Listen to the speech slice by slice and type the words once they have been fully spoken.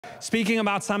Speaking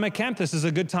about summer camp, this is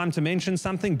a good time to mention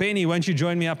something. Benny, won't you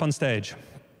join me up on stage?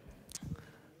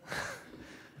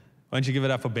 Won't you give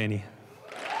it up for Benny?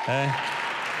 Hey.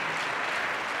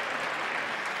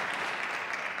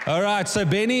 All right, so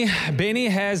Benny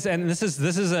has, and this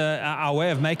is our way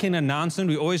of making an announcement.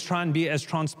 We always try and be as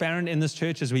transparent in this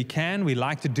church as we can. We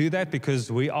like to do that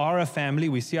because we are a family.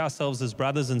 We see ourselves as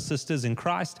brothers and sisters in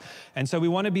Christ. And so we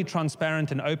want to be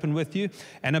transparent and open with you.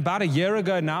 And about a year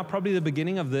ago now, probably the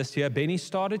beginning of this year, Benny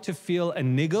started to feel a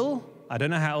niggle. I don't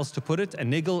know how else to put it. A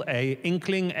niggle, a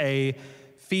inkling, a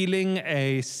feeling,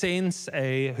 a sense,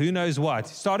 a who knows what.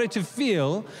 He started to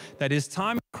feel that his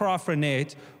time at Craft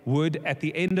Renette would, at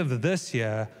the end of this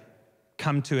year,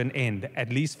 come to an end, at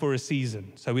least for a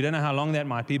season. So we don't know how long that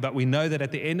might be, but we know that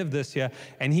at the end of this year,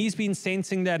 and he's been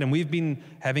sensing that, and we've been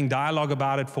having dialogue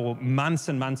about it for months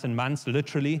and months and months,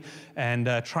 literally, and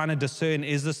trying to discern,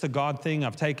 is this a God thing?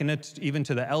 I've taken it even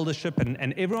to the eldership,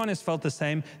 and everyone has felt the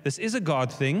same. This is a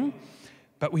God thing,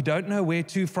 but we don't know where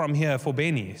to from here for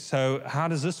Benny. So how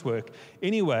does this work?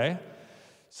 Anyway,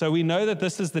 so we know that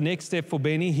this is the next step for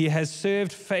Benny. He has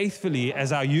served faithfully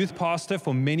as our youth pastor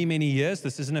for many, many years.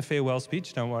 This isn't a farewell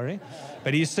speech, don't worry.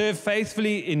 But he served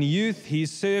faithfully in youth. He's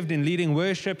served in leading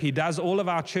worship. He does all of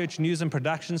our church news and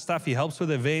production stuff. He helps with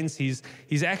events. He's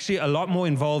actually a lot more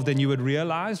involved than you would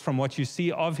realize from what you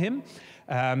see of him.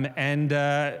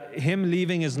 Him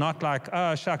leaving is not like,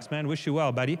 oh, shucks, man, wish you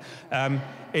well, buddy.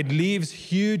 It leaves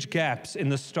huge gaps in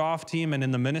the staff team and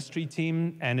in the ministry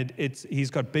team, and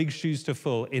he's got big shoes to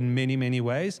fill in many, many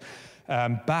ways.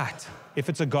 But if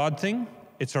it's a God thing,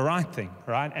 it's a right thing,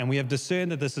 right? And we have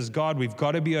discerned that this is God. We've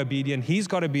got to be obedient. He's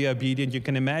got to be obedient. You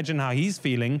can imagine how he's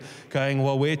feeling, going,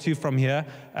 well, where to from here?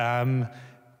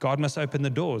 God must open the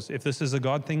doors. If this is a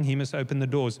God thing, he must open the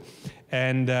doors.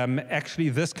 And actually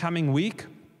this coming week,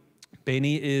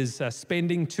 Benny is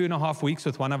spending 2.5 weeks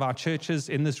with one of our churches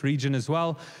in this region as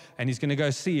well. And he's going to go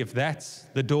see if that's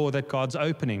the door that God's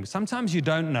opening. Sometimes you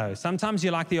don't know. Sometimes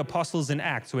you're like the apostles in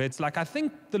Acts, where it's like, I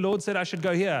think the Lord said I should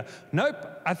go here. Nope,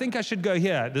 I think I should go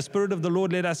here. The Spirit of the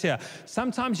Lord led us here.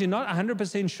 Sometimes you're not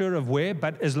 100% sure of where,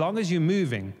 but as long as you're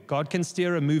moving, God can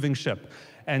steer a moving ship.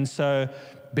 And so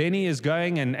Benny is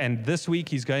going, and this week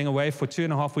he's going away for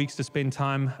 2.5 weeks to spend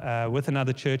time with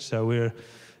another church. So we're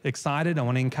excited. I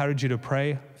want to encourage you to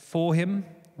pray for him,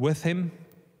 with him.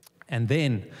 And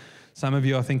then some of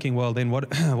you are thinking, well, then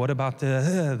what about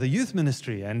the youth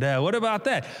ministry? And what about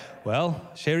that? Well,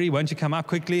 Sherry, won't you come up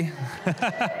quickly?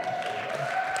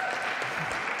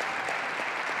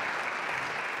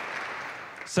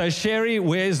 So Sherry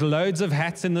wears loads of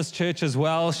hats in this church as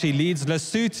well. She leads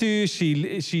Lesotho.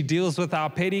 She deals with our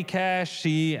petty cash.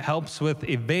 She helps with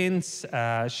events.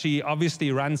 She obviously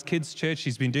runs kids' church.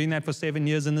 She's been doing that for 7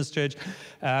 years in this church.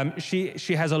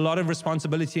 She has a lot of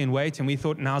responsibility and weight, and we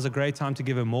thought now's a great time to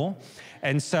give her more.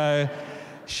 And so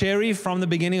Sherry, from the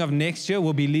beginning of next year,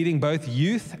 will be leading both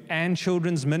youth and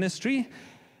children's ministry.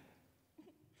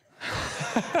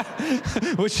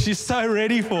 Which she's so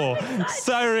ready for,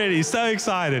 so ready, so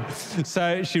excited.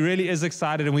 So she really is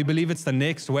excited, and we believe it's the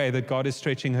next way that God is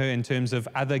stretching her in terms of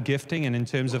other gifting and in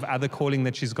terms of other calling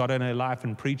that she's got in her life,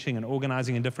 and preaching and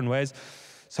organizing in different ways.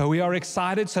 So we are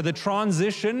excited. So the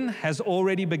transition has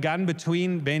already begun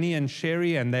between Benny and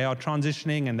Sherry, and they are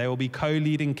transitioning, and they will be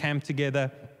co-leading camp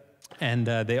together. And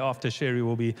thereafter, Sherry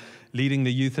will be leading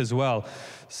the youth as well.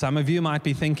 Some of you might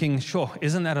be thinking, sure,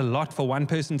 isn't that a lot for one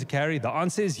person to carry? The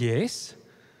answer is yes.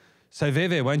 So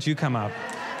Veve, won't you come up?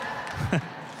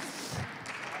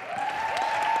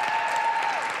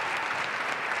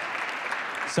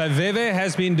 So Veve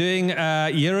has been doing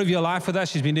Year of Your Life with us.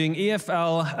 She's been doing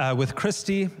EFL with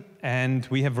Christy, and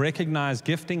we have recognized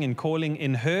gifting and calling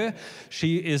in her.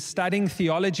 She is studying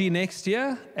theology next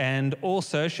year, and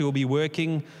also she will be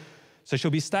working. So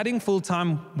she'll be studying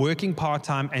full-time, working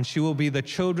part-time, and she will be the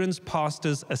children's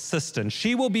pastor's assistant.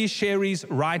 She will be Sherry's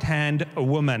right-hand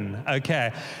woman,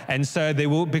 okay? And so they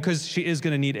will, because she is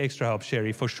going to need extra help,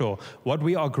 Sherry, for sure. What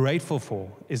we are grateful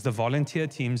for is the volunteer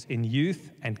teams in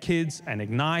youth and kids and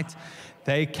Ignite.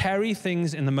 They carry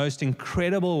things in the most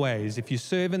incredible ways. If you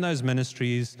serve in those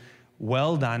ministries,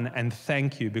 well done and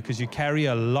thank you, because you carry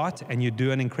a lot and you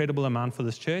do an incredible amount for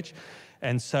this church.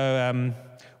 And so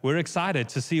we're excited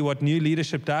to see what new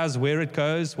leadership does, where it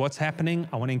goes, what's happening.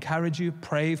 I want to encourage you,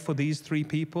 pray for these 3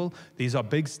 people. These are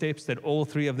big steps that all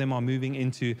 3 of them are moving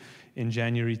into in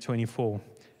January 24.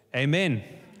 Amen.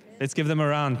 Let's give them a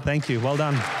round. Thank you. Well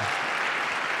done.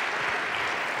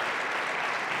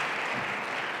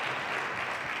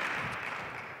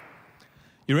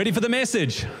 You ready for the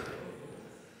message?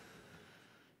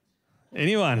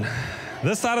 Anyone?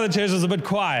 This side of the church was a bit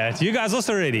quiet. You guys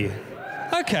also ready?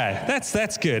 Okay,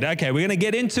 that's good. Okay, we're going to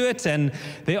get into it, and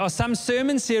there are some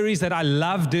sermon series that I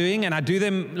love doing, and I do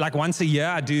them like once a year.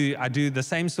 I do the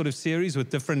same sort of series with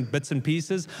different bits and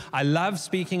pieces. I love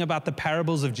speaking about the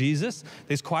parables of Jesus.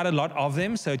 There's quite a lot of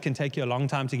them, so it can take you a long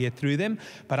time to get through them,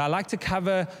 but I like to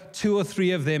cover 2 or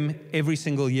 3 of them every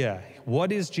single year.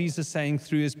 What is Jesus saying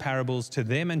through his parables to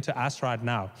them and to us right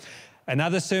now?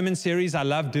 Another sermon series I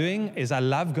love doing is I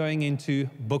love going into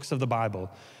books of the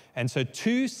Bible. And so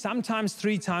 2, sometimes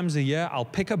 3 times a year, I'll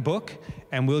pick a book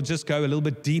and we'll just go a little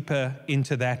bit deeper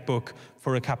into that book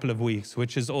for a couple of weeks,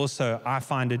 which is also, I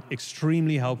find it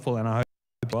extremely helpful, and I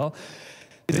hope well.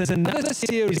 There's another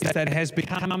series that has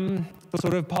become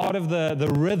sort of part of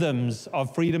the rhythms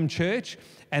of Freedom Church,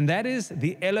 and that is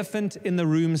the Elephant in the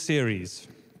Room series.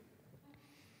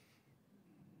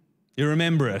 You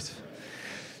remember it?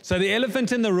 So the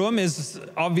elephant in the room is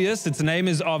obvious. Its name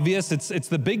is obvious. It's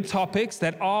the big topics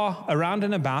that are around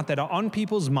and about, that are on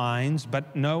people's minds,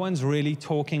 but no one's really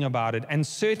talking about it. And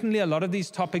certainly a lot of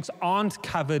these topics aren't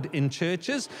covered in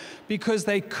churches because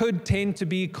they could tend to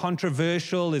be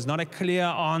controversial. There's not a clear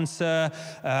answer.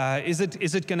 Is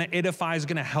it going to edify? Is it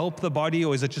going to help the body?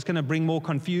 Or is it just going to bring more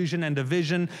confusion and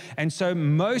division? And so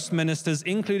most ministers,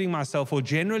 including myself, will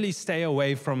generally stay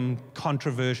away from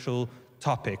controversial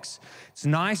topics. It's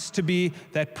nice to be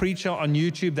that preacher on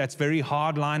YouTube that's very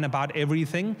hardline about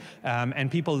everything, and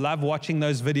people love watching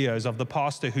those videos of the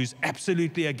pastor who's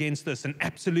absolutely against this and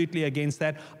absolutely against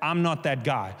that. I'm not that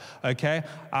guy, okay?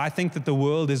 I think that the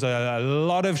world is a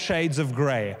lot of shades of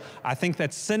gray. I think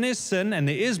that sin is sin, and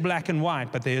there is black and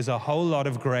white, but there's a whole lot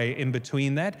of gray in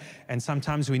between that, and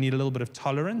sometimes we need a little bit of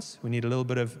tolerance. We need a little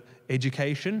bit of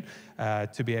education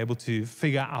to be able to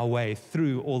figure our way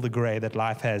through all the gray that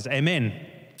life has. Amen.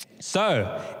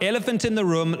 So, elephant in the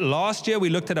room. Last year we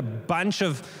looked at a bunch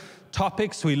of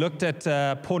topics. We looked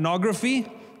at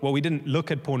pornography. Well, we didn't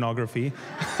look at pornography.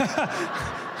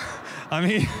 I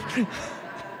mean,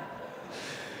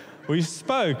 we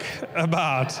spoke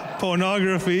about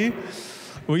pornography.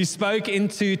 We spoke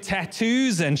into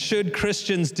tattoos and should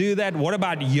Christians do that? What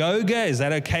about yoga? Is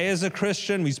that okay as a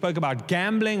Christian? We spoke about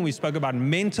gambling. We spoke about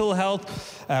mental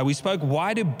health. We spoke,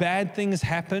 why do bad things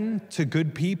happen to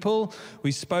good people?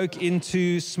 We spoke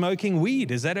into smoking weed.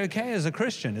 Is that okay as a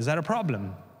Christian? Is that a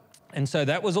problem? And so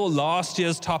that was all last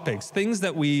year's topics, things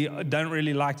that we don't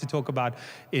really like to talk about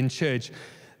in church.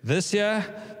 This year,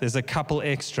 there's a couple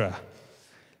extra.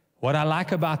 What I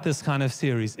like about this kind of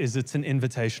series is it's an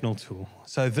invitational tool.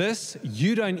 So this,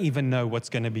 you don't even know what's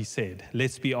going to be said.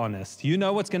 Let's be honest. You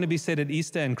know what's going to be said at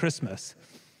Easter and Christmas.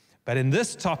 But in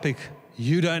this topic,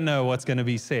 you don't know what's going to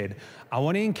be said. I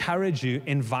want to encourage you,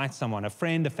 invite someone, a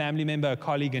friend, a family member, a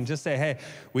colleague, and just say, hey,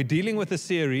 we're dealing with a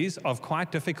series of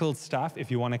quite difficult stuff. If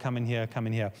you want to come in here, come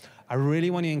in here. I really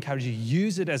want to encourage you,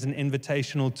 use it as an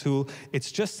invitational tool.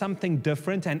 It's just something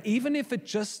different. And even if it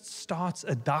just starts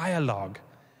a dialogue,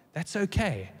 that's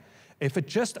okay. If it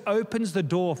just opens the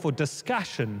door for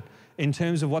discussion in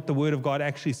terms of what the Word of God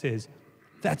actually says,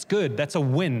 that's good. That's a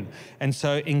win. And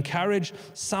so encourage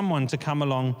someone to come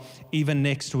along even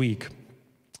next week,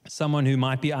 someone who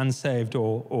might be unsaved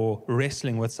or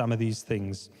wrestling with some of these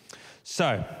things.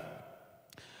 So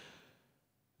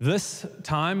this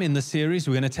time in the series,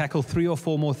 we're going to tackle 3 or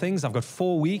 4 more things. I've got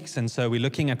 4 weeks, and so we're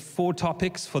looking at 4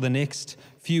 topics for the next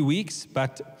few weeks.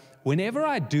 But whenever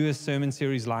I do a sermon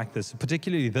series like this,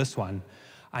 particularly this one,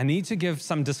 I need to give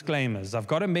some disclaimers. I've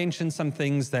got to mention some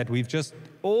things that we've just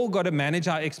all got to manage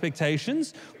our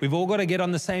expectations. We've all got to get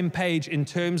on the same page in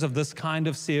terms of this kind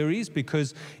of series,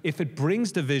 because if it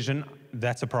brings division,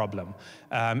 that's a problem.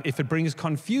 If it brings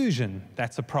confusion,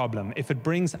 that's a problem. If it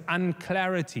brings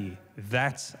unclarity,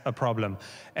 that's a problem.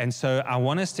 And so I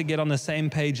want us to get on the same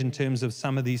page in terms of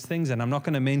some of these things. And I'm not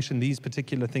going to mention these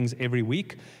particular things every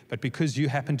week, but because you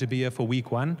happen to be here for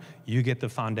week 1, you get the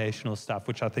foundational stuff,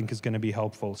 which I think is going to be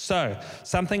helpful. So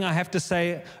something I have to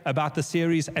say about the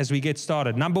series as we get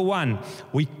started. Number 1,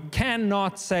 we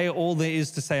cannot say all there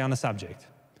is to say on a subject.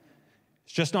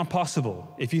 It's just not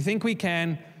possible. If you think we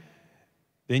can,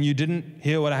 then you didn't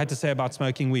hear what I had to say about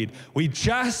smoking weed. We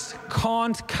just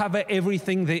can't cover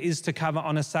everything there is to cover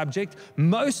on a subject.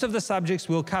 Most of the subjects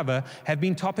we'll cover have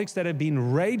been topics that have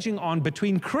been raging on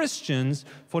between Christians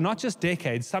for not just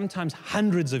decades, sometimes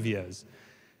hundreds of years.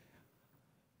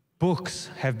 Books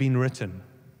have been written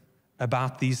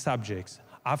about these subjects.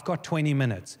 I've got 20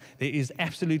 minutes. There is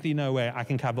absolutely no way I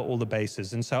can cover all the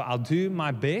bases. And so I'll do my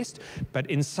best.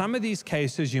 But in some of these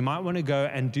cases, you might want to go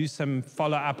and do some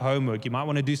follow-up homework. You might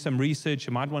want to do some research.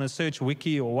 You might want to search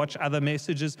Wiki or watch other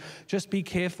messages. Just be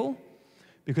careful,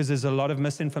 because there's a lot of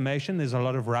misinformation. There's a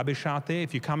lot of rubbish out there.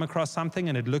 If you come across something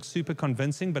and it looks super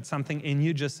convincing, but something in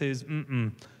you just says,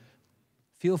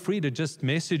 feel free to just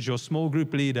message your small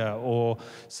group leader or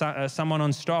someone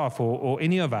on staff or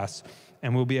any of us,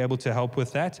 and we'll be able to help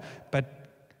with that. But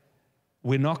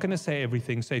we're not going to say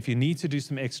everything. So if you need to do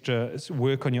some extra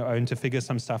work on your own to figure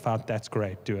some stuff out, that's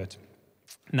great. Do it.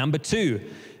 Number 2,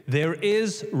 there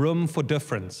is room for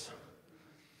difference.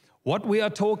 What we are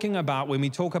talking about when we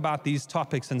talk about these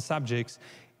topics and subjects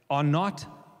are not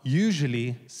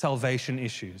usually salvation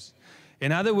issues.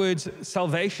 In other words,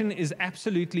 salvation is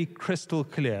absolutely crystal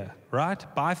clear, right?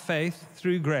 By faith,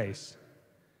 through grace.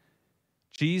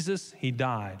 Jesus, he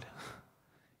died.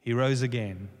 He rose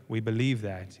again. We believe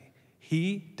that.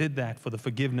 He did that for the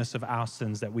forgiveness of our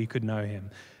sins, that we could know him.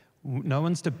 No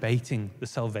one's debating the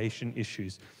salvation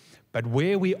issues. But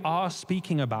where we are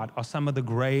speaking about are some of the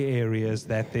gray areas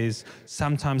that there's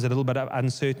sometimes a little bit of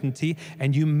uncertainty,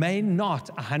 and you may not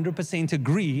 100%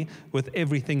 agree with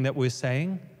everything that we're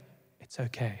saying. It's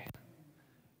okay.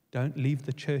 Don't leave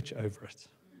the church over it.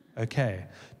 Okay.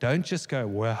 Don't just go,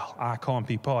 well, I can't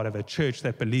be part of a church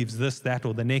that believes this, that,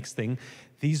 or the next thing.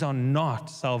 These are not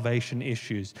salvation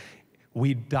issues.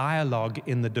 We dialogue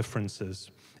in the differences.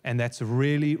 And that's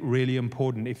really, really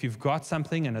important. If you've got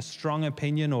something and a strong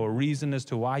opinion or a reason as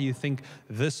to why you think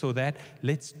this or that,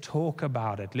 let's talk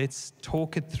about it. Let's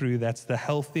talk it through. That's the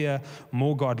healthier,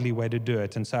 more godly way to do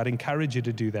it. And so I'd encourage you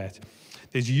to do that.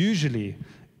 There's usually,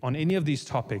 on any of these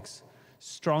topics,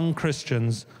 strong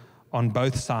Christians on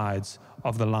both sides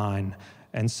of the line.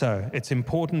 And so it's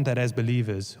important that as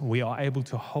believers, we are able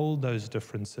to hold those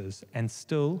differences and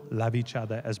still love each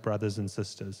other as brothers and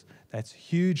sisters. That's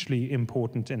hugely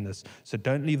important in this. So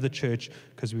don't leave the church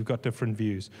because we've got different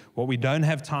views. What we don't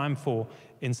have time for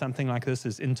in something like this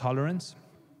is intolerance.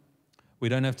 We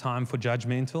don't have time for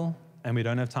judgmental, and we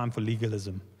don't have time for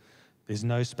legalism. There's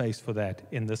no space for that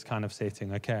in this kind of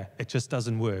setting, okay? It just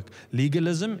doesn't work.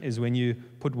 Legalism is when you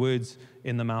put words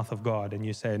in the mouth of God and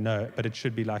you say, no, but it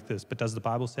should be like this. But does the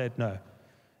Bible say it? No.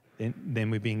 Then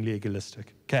we're being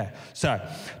legalistic. Okay, so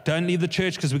don't leave the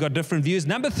church because we've got different views.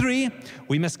 Number 3,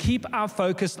 we must keep our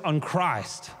focus on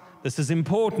Christ. This is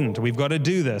important. We've got to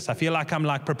do this. I feel like I'm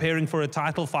preparing for a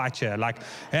title fight here,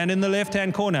 hand in the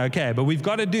left-hand corner. Okay, but we've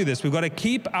got to do this. We've got to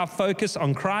keep our focus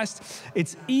on Christ.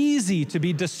 It's easy to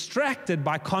be distracted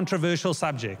by controversial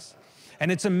subjects.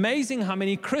 And it's amazing how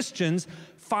many Christians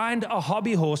find a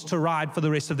hobby horse to ride for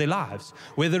the rest of their lives.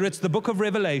 Whether it's the book of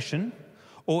Revelation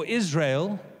or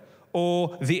Israel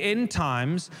or the end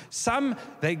times,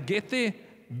 they get their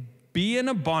bee in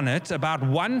a bonnet about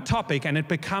one topic and it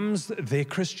becomes their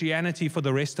Christianity for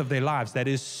the rest of their lives. That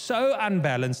is so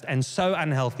unbalanced and so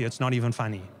unhealthy, it's not even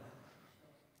funny.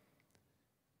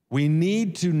 We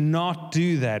need to not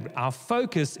do that. Our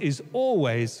focus is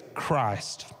always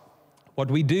Christ.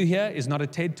 What we do here is not a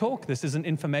TED Talk. This isn't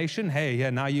information. Hey, yeah,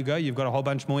 now you go. You've got a whole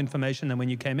bunch more information than when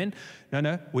you came in.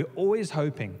 No. We're always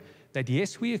hoping that,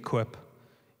 yes, we equip.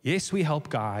 Yes, we help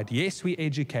guide. Yes, we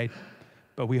educate.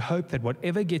 But we hope that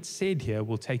whatever gets said here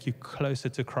will take you closer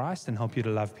to Christ and help you to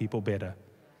love people better.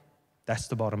 That's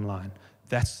the bottom line.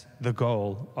 That's the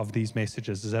goal of these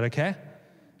messages. Is that okay?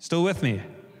 Still with me?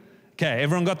 Okay,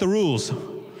 everyone got the rules?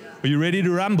 Are you ready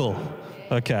to rumble?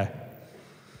 Okay.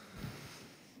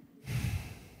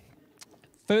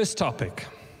 First topic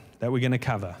that we're going to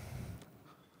cover.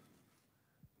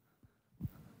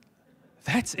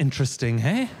 That's interesting,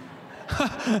 hey?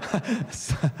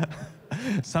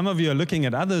 Some of you are looking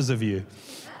at others of you.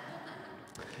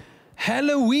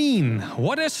 Halloween.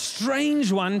 What a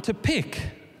strange one to pick.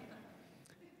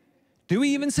 Do we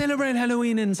even celebrate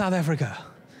Halloween in South Africa?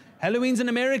 Halloween's an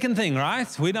American thing, right?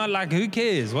 We're not who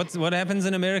cares? What happens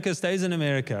in America stays in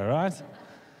America, right?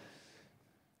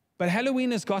 But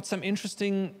Halloween has got some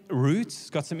interesting roots,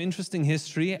 got some interesting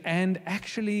history, and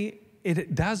actually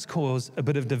it does cause a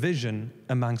bit of division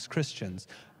amongst Christians.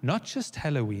 Not just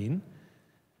Halloween,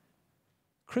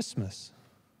 Christmas,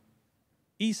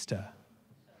 Easter.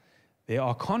 There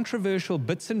are controversial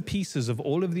bits and pieces of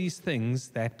all of these things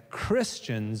that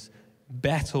Christians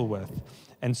battle with.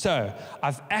 And so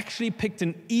I've actually picked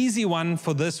an easy one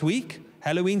for this week.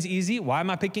 Halloween's easy. Why am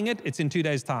I picking it? It's in 2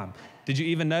 days' time. Did you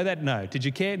even know that? No. Did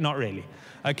you care? Not really.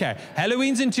 Okay.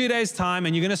 Halloween's in 2 days' time,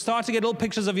 and you're going to start to get little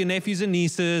pictures of your nephews and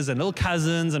nieces and little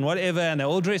cousins and whatever, and they're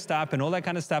all dressed up and all that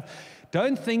kind of stuff.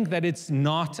 Don't think that it's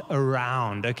not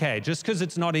around, okay? Just because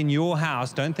it's not in your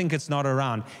house, don't think it's not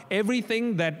around.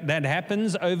 Everything that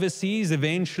happens overseas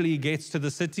eventually gets to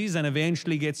the cities and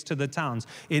eventually gets to the towns.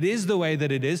 It is the way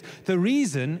that it is. The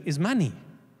reason is money.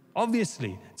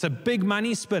 Obviously, it's a big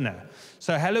money spinner.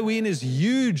 So Halloween is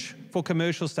huge for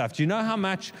commercial stuff. Do you know how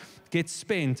much gets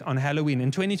spent on Halloween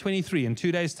in 2023, in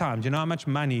 2 days' time? Do you know how much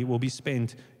money will be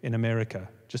spent in America,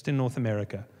 just in North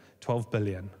America? $12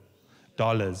 billion.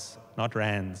 Not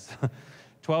rands.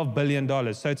 $12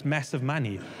 billion. So it's massive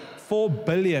money. $4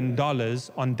 billion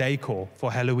on decor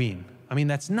for Halloween. I mean,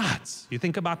 that's nuts. You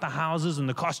think about the houses and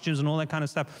the costumes and all that kind of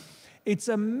stuff. It's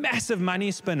a massive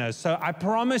money spinner. So I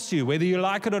promise you, whether you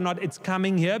like it or not, it's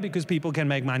coming here because people can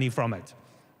make money from it.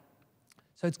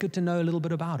 So it's good to know a little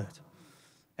bit about it.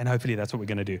 And hopefully that's what we're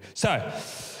going to do. So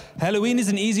Halloween is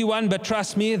an easy one, but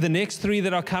trust me, the next three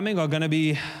that are coming are going to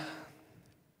be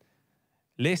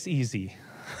less easy.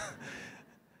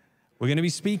 We're going to be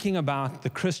speaking about the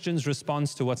Christians'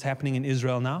 response to what's happening in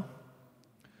Israel now.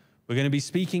 We're going to be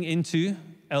speaking into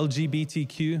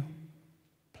LGBTQ+.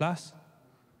 We're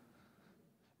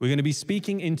going to be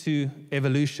speaking into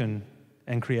evolution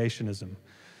and creationism.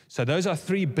 So those are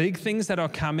three big things that are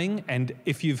coming, and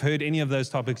if you've heard any of those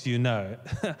topics, you know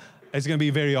it's going to be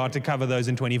very hard to cover those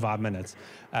in 25 minutes.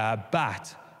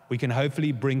 But we can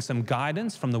hopefully bring some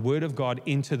guidance from the Word of God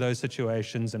into those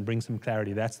situations and bring some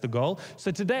clarity. That's the goal.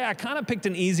 So today I kind of picked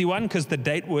an easy one because the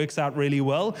date works out really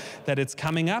well that it's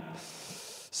coming up.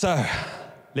 So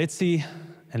let's see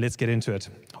and let's get into it.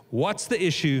 What's the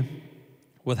issue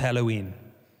with Halloween?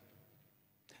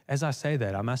 As I say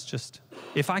that, I must just,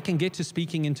 if I can get to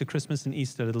speaking into Christmas and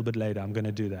Easter a little bit later, I'm going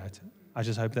to do that. I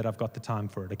just hope that I've got the time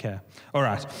for it, okay? All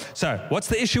right, so what's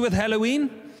the issue with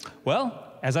Halloween? Well,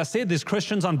 as I said, there's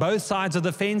Christians on both sides of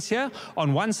the fence here.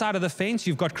 On one side of the fence,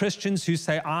 you've got Christians who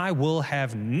say, I will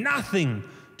have nothing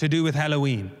to do with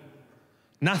Halloween.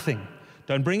 Nothing.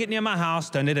 Don't bring it near my house.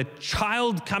 Don't let a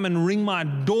child come and ring my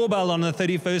doorbell on the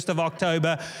 31st of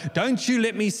October. Don't you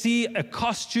let me see a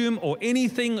costume or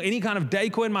anything, any kind of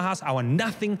decor in my house. I want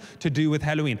nothing to do with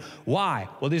Halloween. Why?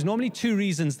 Well, there's normally two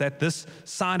reasons that this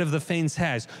side of the fence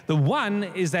has. The one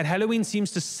is that Halloween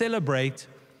seems to celebrate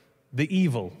the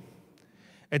evil.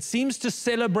 It seems to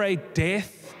celebrate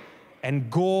death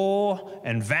and gore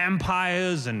and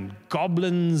vampires and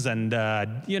goblins and,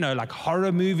 like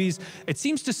horror movies. It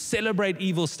seems to celebrate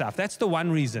evil stuff. That's the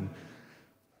one reason.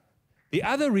 The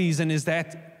other reason is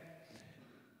that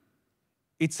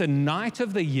it's a night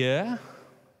of the year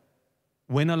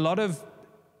when a lot of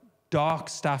dark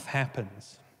stuff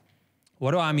happens.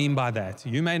 What do I mean by that?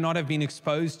 You may not have been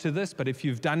exposed to this, but if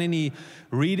you've done any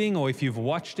reading or if you've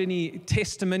watched any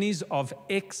testimonies of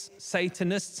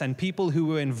ex-Satanists and people who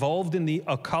were involved in the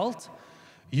occult,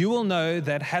 you will know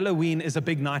that Halloween is a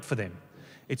big night for them.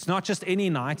 It's not just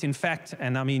any night. In fact,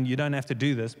 and I mean, you don't have to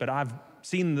do this, but I've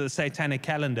seen the satanic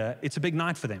calendar. It's a big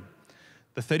night for them.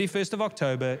 The 31st of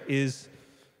October is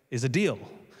a deal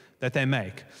that they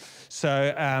make.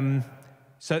 So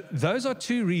those are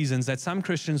two reasons that some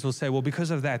Christians will say, well, because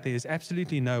of that, there's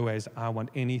absolutely no ways I want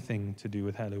anything to do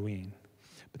with Halloween.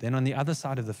 But then on the other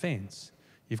side of the fence,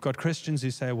 you've got Christians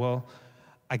who say, well,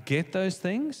 I get those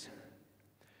things,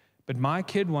 but my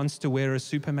kid wants to wear a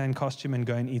Superman costume and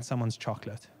go and eat someone's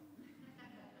chocolate.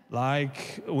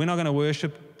 Like, we're not going to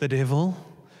worship the devil.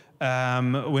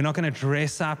 We're not going to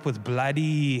dress up with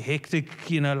bloody, hectic,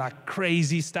 like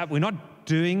crazy stuff. We're not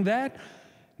doing that.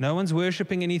 No one's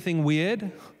worshiping anything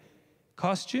weird.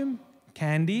 Costume,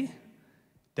 candy,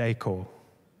 decor.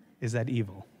 Is that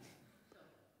evil?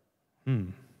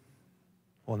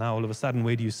 Well, now all of a sudden,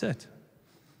 where do you sit?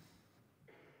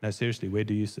 No, seriously, where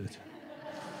do you sit?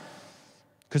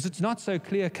 Because it's not so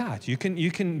clear cut. You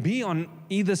can be on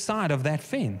either side of that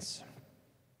fence.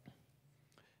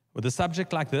 With a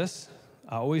subject like this,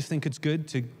 I always think it's good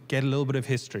to get a little bit of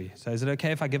history. So is it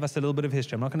okay if I give us a little bit of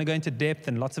history? I'm not going to go into depth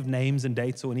and lots of names and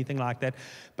dates or anything like that,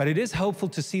 but it is helpful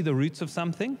to see the roots of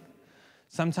something.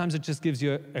 Sometimes it just gives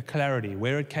you a clarity,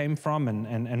 where it came from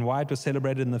and why it was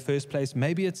celebrated in the first place.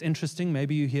 Maybe it's interesting.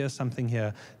 Maybe you hear something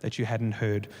here that you hadn't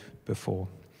heard before.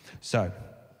 So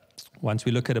once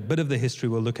we look at a bit of the history,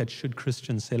 we'll look at should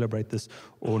Christians celebrate this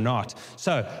or not.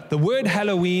 So the word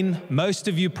Halloween, most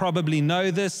of you probably know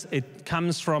this. It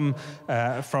comes from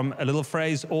a little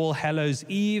phrase, All Hallows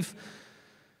Eve.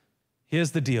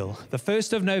 Here's the deal. The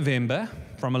 1st of November,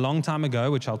 from a long time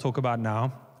ago, which I'll talk about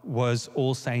now, was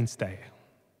All Saints' Day.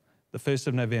 The 1st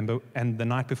of November, and the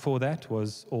night before that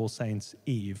was All Saints'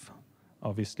 Eve.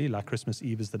 Obviously, like Christmas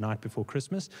Eve is the night before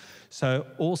Christmas. So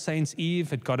All Saints'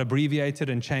 Eve, it got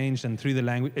abbreviated and changed, and through the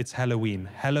language, it's Halloween.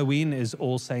 Halloween is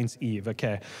All Saints' Eve,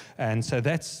 okay? And so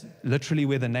that's literally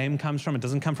where the name comes from. It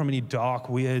doesn't come from any dark,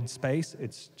 weird space.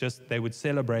 It's just they would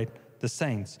celebrate the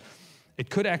saints.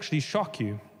 It could actually shock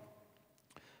you,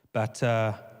 but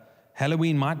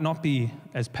Halloween might not be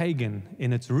as pagan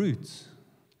in its roots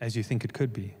as you think it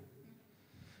could be.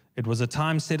 It was a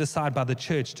time set aside by the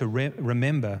church to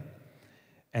remember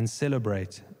and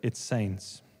celebrate its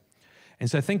saints. And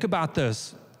so think about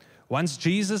this. Once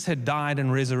Jesus had died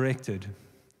and resurrected,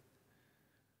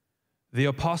 the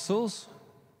apostles,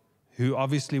 who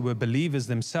obviously were believers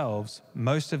themselves,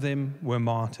 most of them were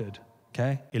martyred.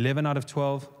 Okay? 11 out of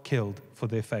 12 killed for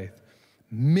their faith.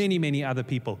 Many, many other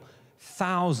people,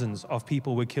 thousands of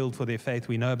people were killed for their faith.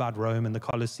 We know about Rome and the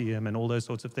Colosseum and all those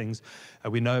sorts of things.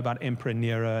 We know about Emperor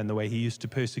Nero and the way he used to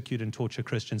persecute and torture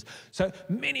Christians. So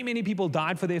many, many people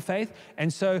died for their faith.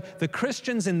 And so the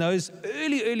Christians in those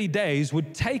early days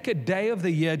would take a day of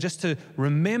the year just to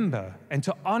remember and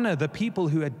to honor the people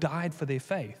who had died for their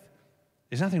faith.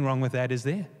 There's nothing wrong with that, is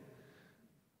there?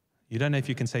 You don't know if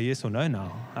you can say yes or no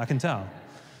now. I can tell.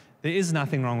 There is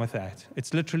nothing wrong with that.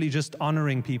 It's literally just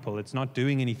honoring people. It's not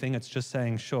doing anything. It's just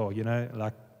saying, sure,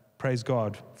 like praise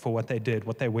God for what they did,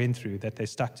 what they went through, that they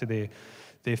stuck to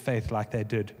their faith like they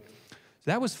did.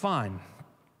 So that was fine.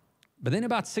 But then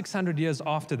about 600 years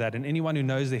after that, and anyone who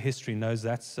knows their history knows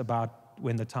that's about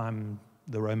when the time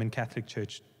the Roman Catholic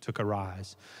Church took a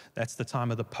rise. That's the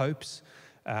time of the popes.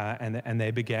 And they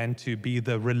began to be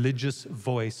the religious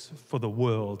voice for the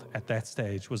world at that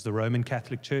stage, was the Roman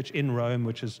Catholic Church in Rome,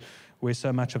 which is where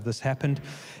so much of this happened.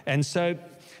 And so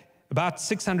about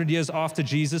 600 years after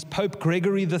Jesus, Pope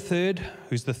Gregory III,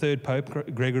 who's the third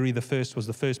pope, Gregory I was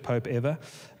the first pope ever,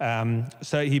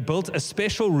 so he built a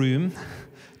special room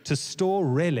to store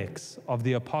relics of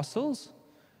the apostles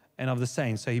and of the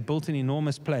saints. So he built an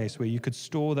enormous place where you could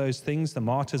store those things, the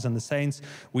martyrs and the saints.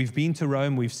 We've been to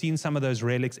Rome. We've seen some of those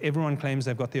relics. Everyone claims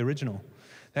they've got the original.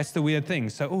 That's the weird thing.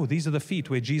 So, these are the feet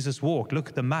where Jesus walked. Look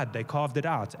at the mud. They carved it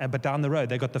out. But down the road,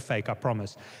 they got the fake, I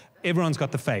promise. Everyone's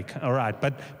got the fake, all right.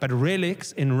 But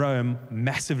relics in Rome,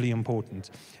 massively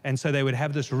important. And so they would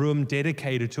have this room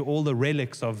dedicated to all the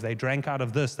relics of they drank out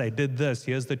of this, they did this,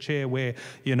 here's the chair where,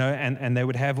 and they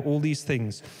would have all these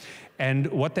things. And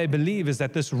what they believe is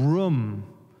that this room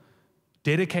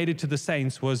dedicated to the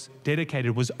saints was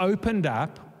opened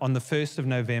up on the 1st of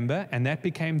November, and that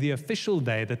became the official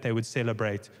day that they would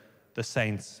celebrate the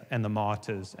saints and the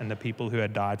martyrs and the people who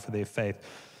had died for their faith.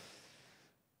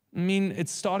 I mean,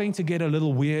 it's starting to get a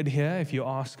little weird here, if you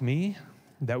ask me,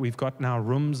 that we've got now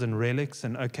rooms and relics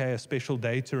and, a special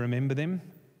day to remember them.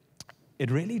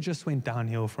 It really just went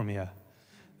downhill from here.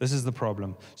 This is the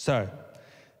problem. So,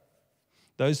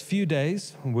 those few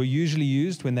days were usually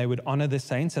used when they would honor the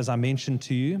saints, as I mentioned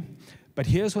to you. But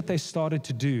here's what they started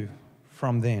to do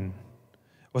from then,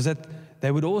 was that they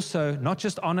would also not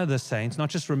just honor the saints, not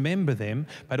just remember them,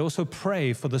 but also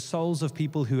pray for the souls of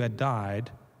people who had died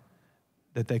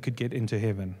that they could get into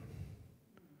heaven.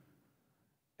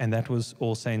 And that was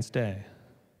All Saints' Day.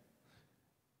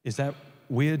 Is that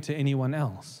weird to anyone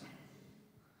else?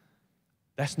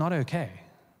 That's not okay.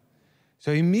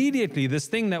 So immediately, this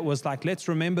thing that was like, let's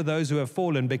remember those who have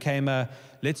fallen, became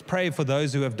let's pray for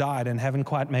those who have died and haven't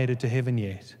quite made it to heaven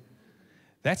yet.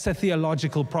 That's a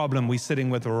theological problem we're sitting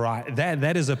with right.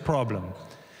 That is a problem.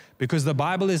 Because the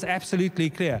Bible is absolutely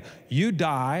clear. You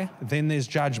die, then there's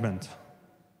judgment.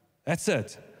 That's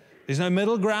it. There's no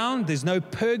middle ground. There's no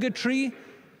purgatory.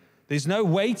 There's no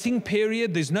waiting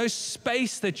period. There's no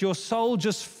space that your soul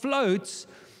just floats.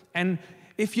 And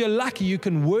if you're lucky, you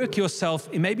can work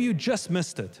yourself, maybe you just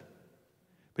missed it,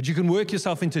 but you can work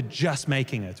yourself into just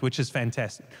making it, which is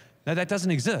fantastic. No, that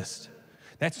doesn't exist.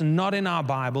 That's not in our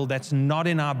Bible. That's not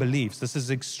in our beliefs. This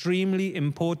is extremely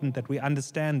important that we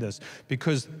understand this,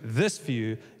 because this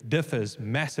view differs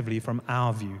massively from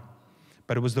our view.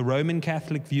 But it was the Roman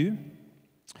Catholic view,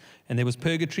 and there was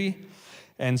purgatory.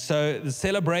 And so the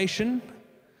celebration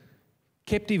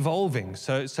kept evolving.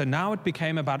 So now it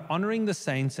became about honoring the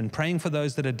saints and praying for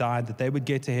those that had died, that they would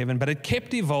get to heaven. But it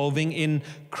kept evolving in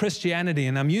Christianity,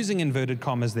 and I'm using inverted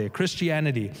commas there,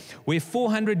 Christianity, where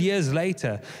 400 years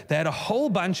later, they had a whole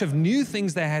bunch of new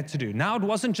things they had to do. Now it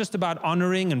wasn't just about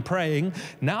honoring and praying.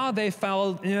 Now they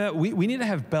felt, we need to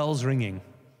have bells ringing.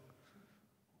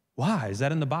 Why? Is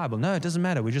that in the Bible? No, it doesn't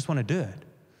matter. We just want to do it.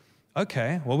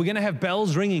 Okay, well, we're going to have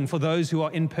bells ringing for those who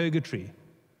are in purgatory.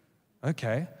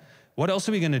 Okay. What else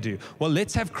are we going to do? Well,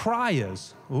 let's have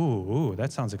criers. Ooh,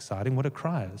 that sounds exciting. What are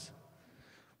criers?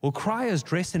 Well, criers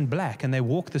dress in black and they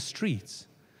walk the streets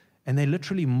and they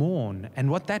literally mourn.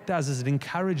 And what that does is it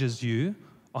encourages you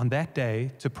on that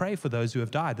day to pray for those who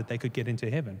have died, that they could get into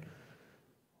heaven.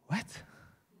 What?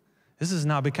 This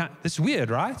is weird,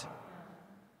 right?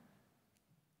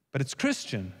 But it's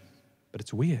Christian, but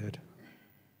it's weird.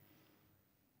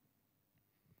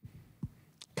 A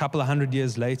couple of 100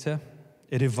 years later,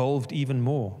 it evolved even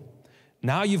more.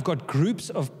 Now you've got groups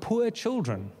of poor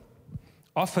children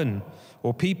often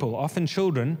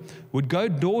children, would go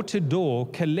door to door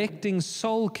collecting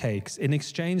soul cakes in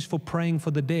exchange for praying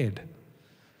for the dead.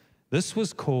 This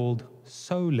was called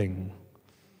souling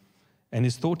and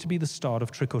is thought to be the start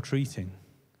of trick-or-treating.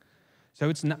 So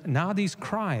it's now these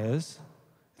criers,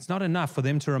 it's not enough for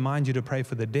them to remind you to pray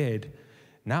for the dead.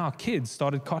 Now kids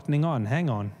started cottoning on. Hang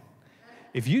on.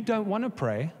 If you don't want to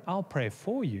pray, I'll pray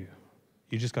for you.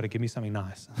 You just got to give me something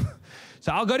nice.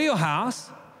 So I'll go to your house.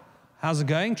 How's it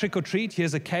going? Trick or treat.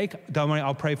 Here's a cake. Don't worry,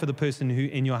 I'll pray for the person who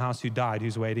in your house who died,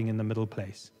 who's waiting in the middle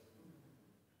place.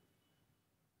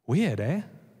 Weird, eh?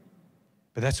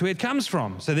 But that's where it comes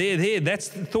from. So that's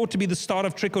thought to be the start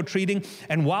of trick-or-treating.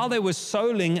 And while they were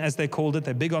souling, as they called it,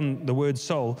 they're big on the word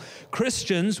soul,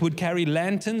 Christians would carry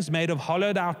lanterns made of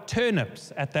hollowed-out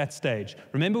turnips at that stage.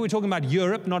 Remember, we're talking about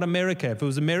Europe, not America. If it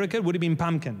was America, it would have been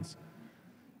pumpkins.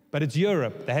 But it's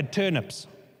Europe. They had turnips.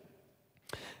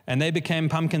 And they became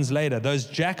pumpkins later. Those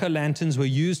jack-o'-lanterns were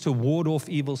used to ward off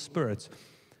evil spirits.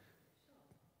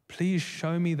 Please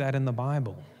show me that in the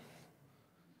Bible.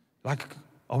 Like,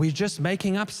 are we just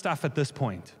making up stuff at this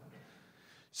point?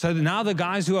 So now the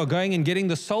guys who are going and getting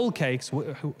the soul cakes,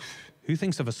 who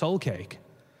thinks of a soul cake?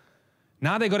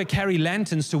 Now they've got to carry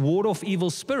lanterns to ward off evil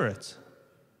spirits.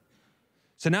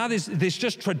 So now there's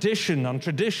just tradition on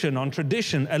tradition on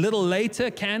tradition. A little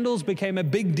later, candles became a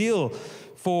big deal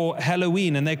for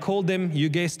Halloween, and they called them, you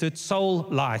guessed it, soul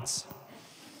lights.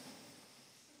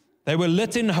 They were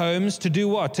lit in homes to do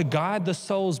what? To guide the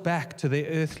souls back to their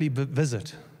earthly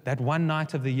visit. That one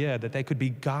night of the year that they could be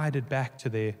guided back to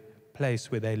their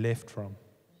place where they left from.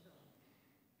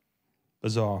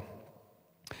 Bizarre.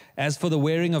 As for the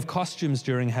wearing of costumes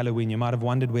during Halloween, you might have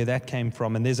wondered where that came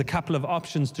from. And there's a couple of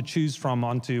options to choose from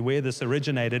onto where this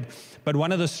originated. But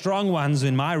one of the strong ones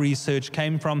in my research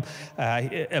came from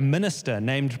a minister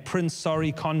named Prince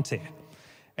Sori Conte.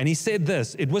 And he said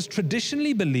this: it was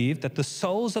traditionally believed that the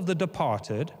souls of the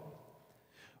departed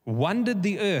wandered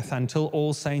the earth until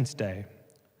All Saints' Day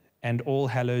and All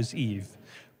Hallows' Eve,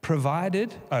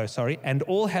 and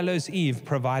All Hallows' Eve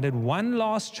provided one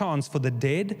last chance for the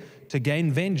dead to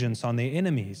gain vengeance on their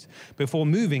enemies before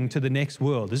moving to the next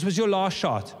world. This was your last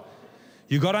shot.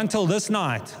 You got until this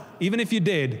night, even if you're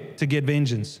dead, to get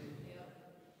vengeance.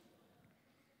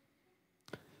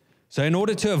 So in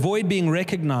order to avoid being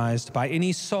recognized by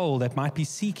any soul that might be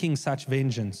seeking such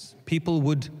vengeance, people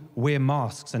would wear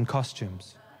masks and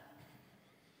costumes.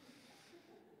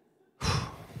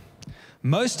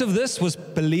 Most of this was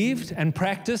believed and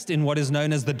practiced in what is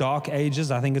known as the Dark Ages.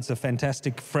 I think it's a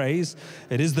fantastic phrase.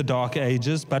 It is the Dark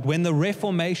Ages. But when the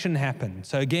Reformation happened,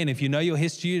 so again, if you know your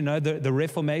history, you know the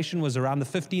Reformation was around the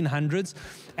 1500s.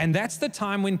 And that's the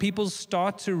time when people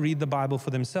start to read the Bible for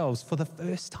themselves for the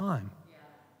first time.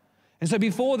 And so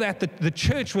before that, the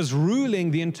church was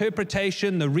ruling the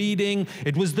interpretation, the reading.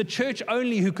 It was the church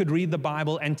only who could read the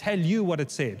Bible and tell you what it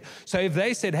said. So if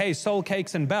they said, hey, soul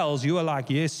cakes and bells, you were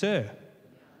like, yes, sir.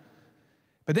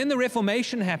 But then the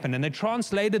Reformation happened, and they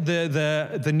translated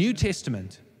the New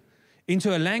Testament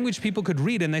into a language people could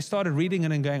read, and they started reading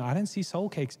it and going, I don't see soul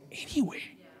cakes anywhere.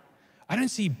 I don't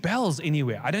see bells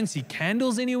anywhere. I don't see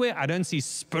candles anywhere. I don't see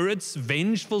spirits,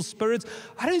 vengeful spirits.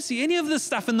 I don't see any of this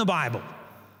stuff in the Bible.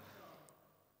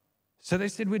 So they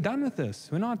said, we're done with this.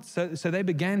 We're not. So they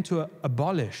began to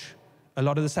abolish a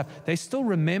lot of the stuff. They still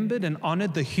remembered and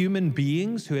honored the human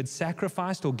beings who had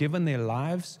sacrificed or given their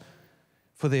lives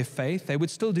for their faith. They would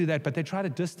still do that, but they try to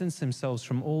distance themselves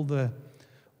from all the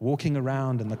walking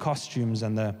around and the costumes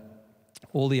and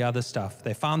all the other stuff.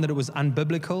 They found that it was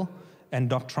unbiblical and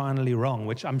doctrinally wrong,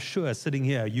 which I'm sure sitting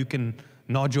here you can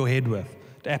nod your head with.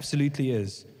 It absolutely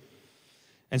is.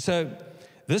 And so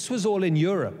this was all in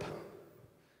Europe.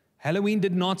 Halloween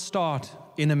did not start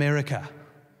in America.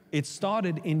 It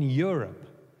started in Europe.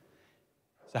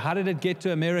 So how did it get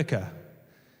to America?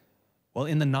 Well,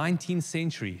 in the 19th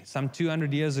century, some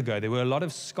 200 years ago, there were a lot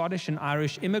of Scottish and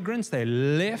Irish immigrants. They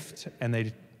left and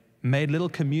they made little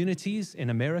communities in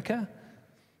America,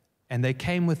 and they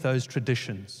came with those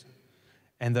traditions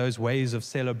and those ways of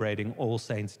celebrating All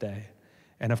Saints' Day.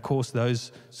 And of course,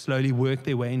 those slowly worked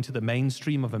their way into the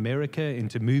mainstream of America,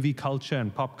 into movie culture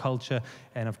and pop culture,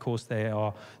 and of course,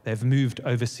 they've moved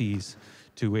overseas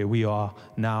to where we are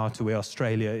now, to where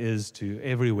Australia is, to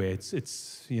everywhere.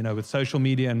 It's with social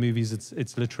media and movies,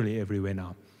 it's literally everywhere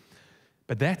now.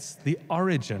 But that's the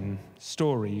origin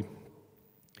story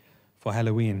for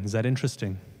Halloween. Is that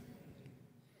interesting?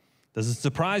 Does it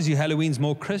surprise you Halloween's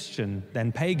more Christian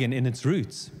than pagan in its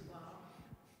roots?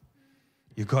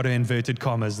 You've got inverted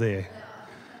commas there.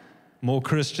 More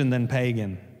Christian than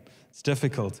pagan. It's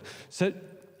difficult. So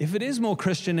if it is more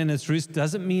Christian in its roots,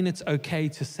 doesn't mean it's okay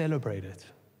to celebrate it,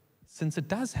 since it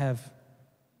does have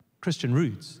Christian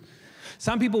roots.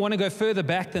 Some people want to go further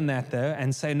back than that, though,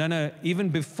 and say, no, even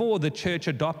before the church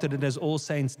adopted it as All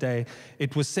Saints' Day,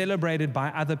 it was celebrated by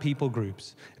other people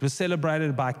groups. It was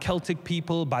celebrated by Celtic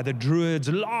people, by the Druids,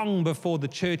 long before the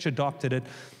church adopted it.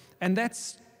 And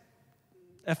that's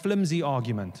a flimsy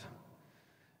argument.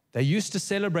 They used to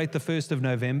celebrate the 1st of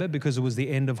November because it was the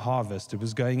end of harvest. It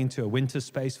was going into a winter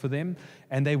space for them,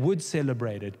 and they would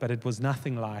celebrate it, but it was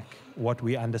nothing like what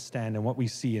we understand and what we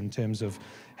see in terms of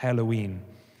Halloween.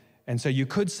 And so you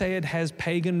could say it has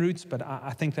pagan roots, but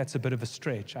I think that's a bit of a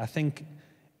stretch. I think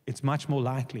it's much more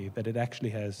likely that it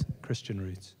actually has Christian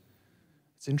roots.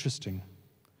 It's interesting.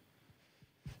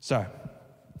 So,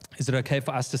 is it okay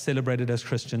for us to celebrate it as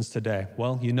Christians today?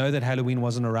 Well, you know that Halloween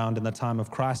wasn't around in the time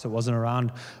of Christ. It wasn't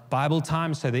around Bible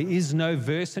time, so there is no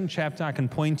verse and chapter I can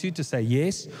point to say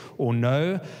yes or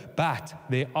no, but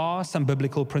there are some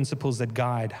biblical principles that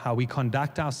guide how we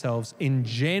conduct ourselves in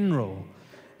general,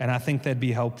 and I think that'd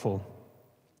be helpful.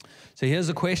 So here's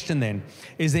a question then.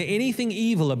 Is there anything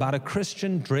evil about a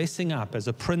Christian dressing up as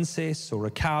a princess or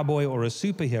a cowboy or a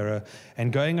superhero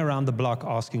and going around the block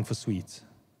asking for sweets?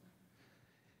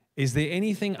 Is there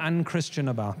anything unchristian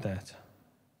about that?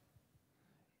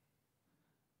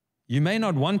 You may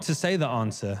not want to say the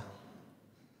answer,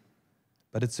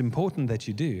 but it's important that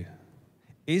you do.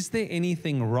 Is there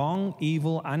anything wrong,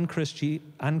 evil,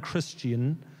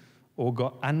 unchristian,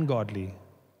 or ungodly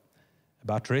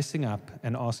about dressing up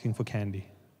and asking for candy?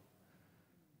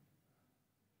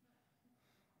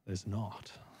 There's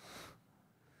not.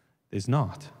 There's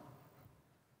not.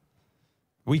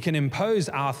 We can impose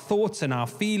our thoughts and our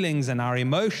feelings and our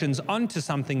emotions onto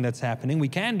something that's happening. We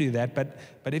can do that,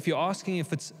 but if you're asking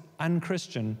if it's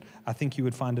unchristian, I think you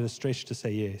would find it a stretch to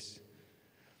say yes.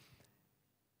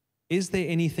 Is there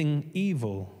anything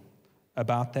evil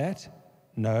about that?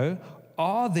 No.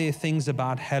 Are there things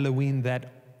about Halloween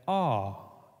that are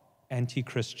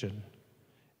anti-Christian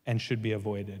and should be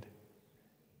avoided?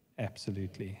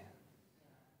 Absolutely.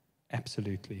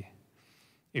 Absolutely.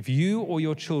 If you or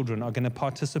your children are going to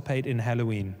participate in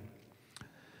Halloween,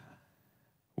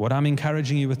 what I'm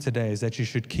encouraging you with today is that you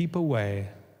should keep away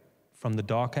from the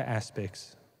darker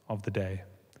aspects of the day.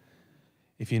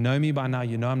 If you know me by now,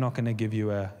 you know I'm not going to give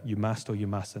you a you must or you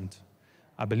mustn't.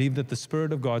 I believe that the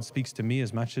Spirit of God speaks to me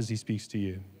as much as He speaks to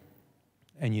you.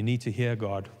 And you need to hear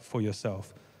God for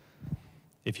yourself.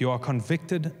 If you are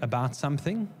convicted about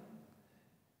something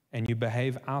and you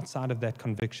behave outside of that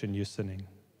conviction, you're sinning.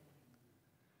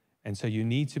 And so you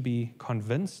need to be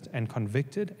convinced and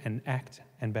convicted and act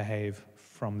and behave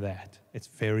from that. It's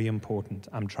very important.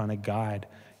 I'm trying to guide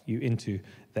you into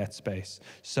that space.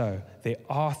 So there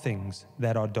are things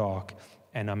that are dark,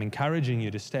 and I'm encouraging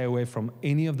you to stay away from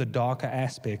any of the darker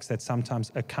aspects that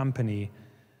sometimes accompany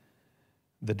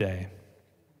the day.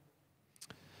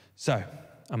 So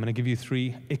I'm going to give you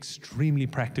 3 extremely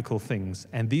practical things,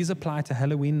 and these apply to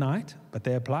Halloween night, but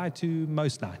they apply to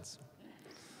most nights,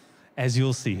 as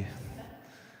you'll see.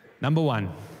 Number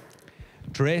 1,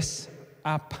 dress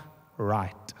up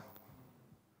right.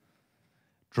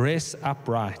 Dress up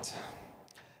right.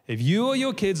 If you or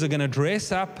your kids are going to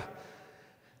dress up,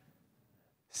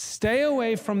 stay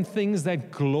away from things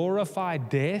that glorify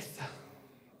death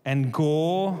and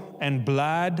gore and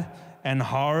blood and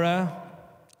horror.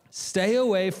 Stay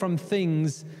away from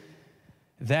things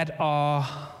that are,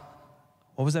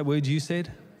 what was that word you said?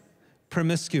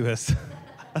 Promiscuous.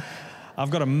 I've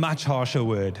got a much harsher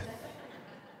word.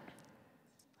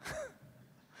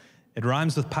 It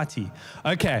rhymes with putty.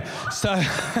 Okay, so,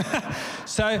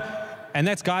 and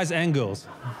that's guys and girls,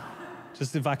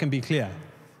 just if I can be clear.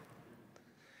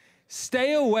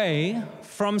 Stay away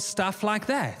from stuff like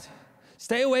that.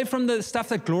 Stay away from the stuff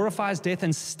that glorifies death,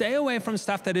 and stay away from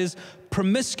stuff that is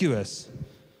promiscuous.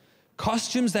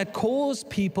 Costumes that cause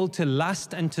people to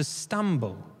lust and to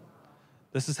stumble.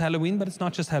 This is Halloween, but it's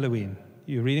not just Halloween.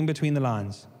 You're reading between the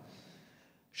lines.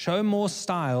 Show more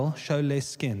style, show less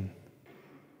skin.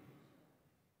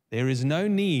 There is no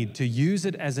need to use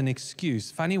it as an excuse.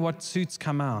 Funny what suits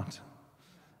come out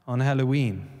on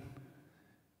Halloween.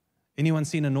 Anyone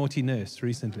seen a naughty nurse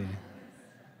recently?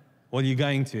 Well, you're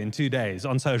going to in 2 days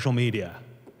on social media.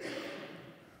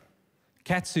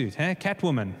 Cat suit, huh?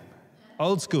 Catwoman.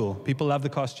 Old school. People love the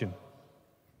costume.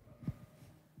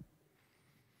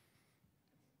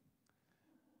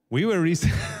 We were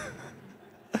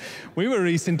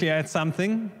recently at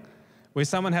something where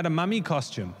someone had a mummy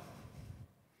costume.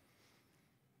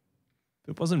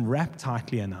 It wasn't wrapped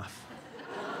tightly enough.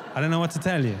 I don't know what to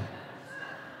tell you.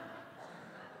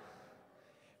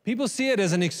 People see it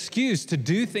as an excuse to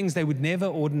do things they would never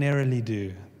ordinarily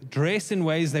do, dress in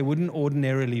ways they wouldn't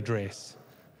ordinarily dress.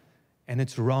 And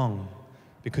it's wrong,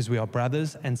 because we are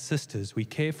brothers and sisters. We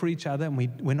care for each other, and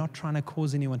we're not trying to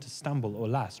cause anyone to stumble or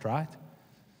lust, right?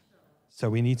 So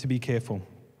we need to be careful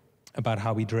about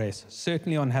how we dress,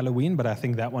 certainly on Halloween, but I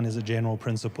think that one is a general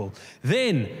principle.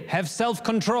 Then, have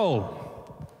self-control.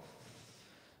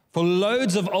 For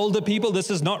loads of older people,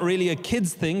 this is not really a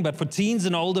kids thing, but for teens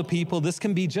and older people, this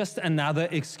can be just another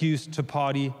excuse to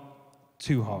party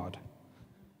too hard.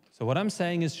 So what I'm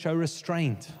saying is show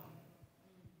restraint.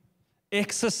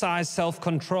 Exercise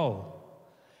self-control.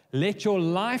 Let your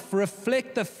life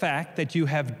reflect the fact that you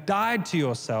have died to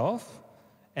yourself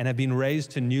and have been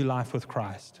raised to new life with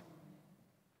Christ.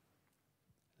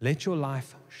 Let your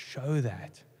life show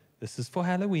that. This is for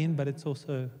Halloween, but it's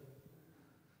also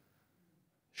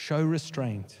show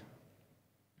restraint.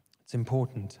 It's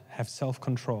important. Have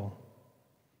self-control.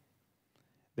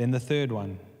 Then the third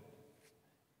one,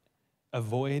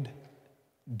 avoid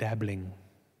dabbling.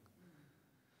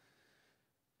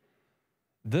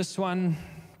 This one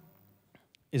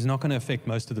is not going to affect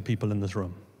most of the people in this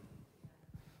room,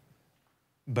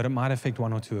 but it might affect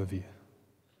one or two of you.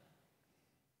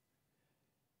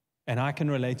 And I can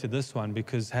relate to this one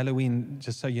because Halloween,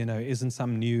 just so you know, isn't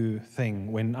some new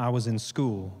thing. When I was in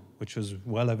school, which was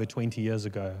well over 20 years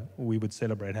ago, we would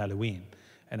celebrate Halloween.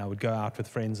 And I would go out with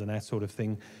friends and that sort of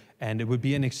thing. And it would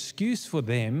be an excuse for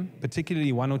them,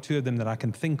 particularly one or two of them that I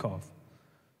can think of,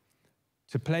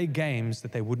 to play games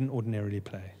that they wouldn't ordinarily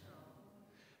play.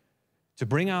 To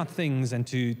bring out things and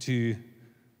to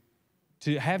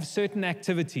have certain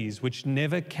activities which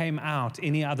never came out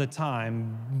any other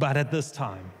time but at this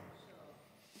time.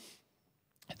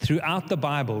 Throughout the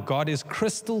Bible, God is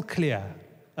crystal clear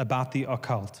about the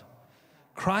occult.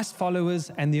 Christ followers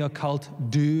and the occult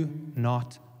do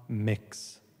not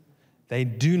mix. They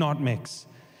do not mix.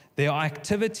 There are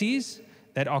activities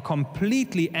that are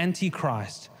completely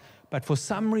anti-Christ, but for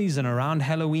some reason around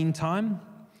Halloween time,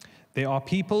 there are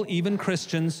people, even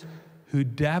Christians, who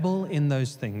dabble in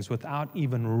those things without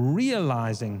even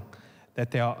realizing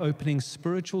that they are opening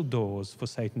spiritual doors for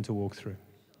Satan to walk through.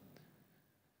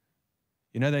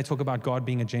 You know, they talk about God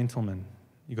being a gentleman.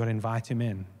 You got to invite him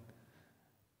in.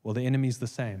 Well, the enemy's the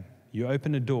same. You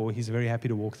open a door, he's very happy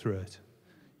to walk through it.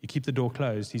 You keep the door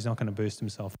closed, he's not going to burst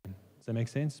himself in. Does that make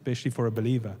sense? Especially for a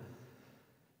believer.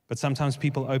 But sometimes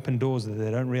people open doors that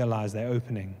they don't realize they're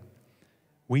opening.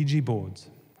 Ouija boards,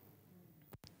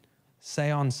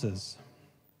 seances,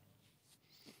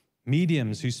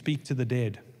 mediums who speak to the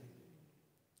dead,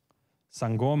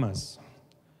 sangomas,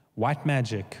 white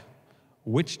magic,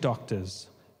 witch doctors,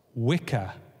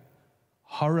 Wicca,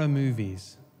 horror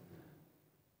movies.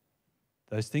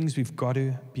 Those things we've got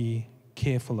to be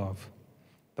careful of.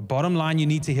 The bottom line you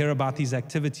need to hear about these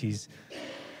activities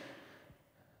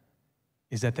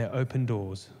is that they're open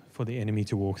doors for the enemy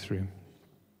to walk through.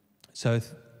 So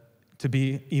to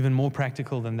be even more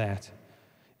practical than that,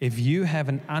 if you have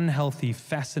an unhealthy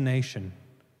fascination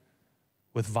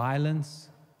with violence,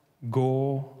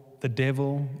 gore, the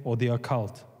devil, or the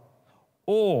occult,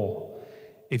 or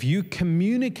if you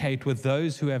communicate with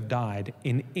those who have died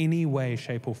in any way,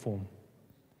 shape, or form,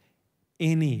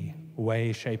 any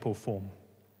way, shape, or form,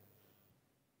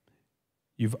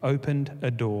 you've opened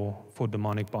a door for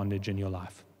demonic bondage in your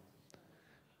life.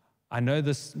 I know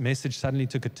this message suddenly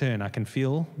took a turn. I can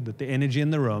feel that the energy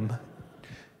in the room,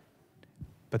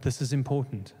 but this is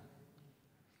important.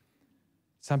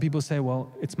 Some people say,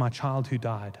 well, it's my child who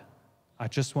died. I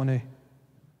just want to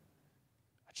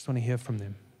hear from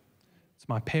them. It's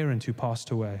my parent who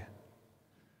passed away.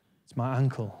 It's my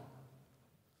uncle.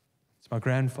 It's my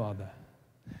grandfather.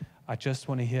 I just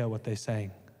want to hear what they're saying.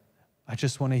 I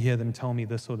just want to hear them tell me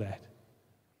this or that.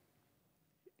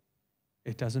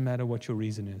 It doesn't matter what your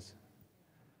reason is.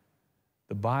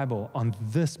 The Bible on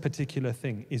this particular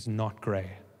thing is not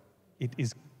gray. It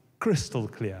is crystal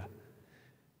clear.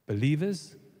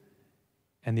 Believers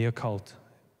and the occult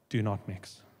do not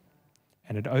mix.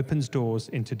 And it opens doors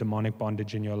into demonic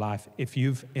bondage in your life. If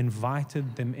you've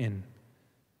invited them in,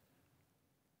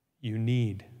 you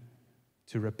need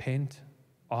to repent,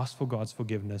 ask for God's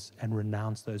forgiveness, and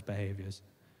renounce those behaviors.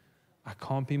 I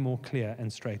can't be more clear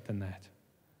and straight than that.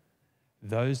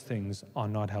 Those things are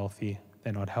not healthy.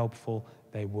 They're not helpful.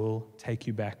 They will take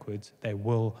you backwards. They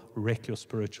will wreck your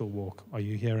spiritual walk. Are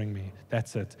you hearing me?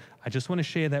 That's it. I just want to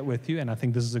share that with you, and I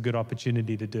think this is a good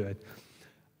opportunity to do it.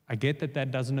 I get that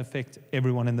that doesn't affect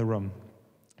everyone in the room,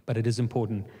 but it is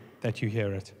important that you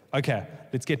hear it. Okay,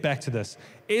 let's get back to this.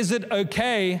 Is it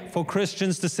okay for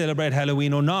Christians to celebrate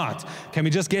Halloween or not? Can we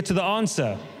just get to the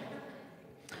answer?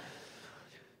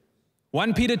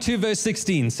 1 Peter 2 verse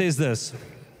 16 says this.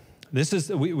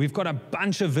 We've got a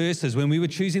bunch of verses. When we were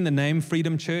choosing the name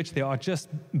Freedom Church, there are just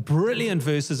brilliant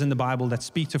verses in the Bible that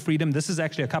speak to freedom. This is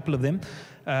actually a couple of them.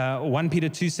 1 Peter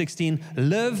 2:16,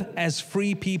 live as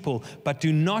free people, but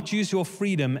do not use your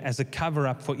freedom as a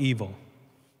cover-up for evil.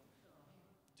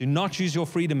 Do not use your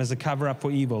freedom as a cover-up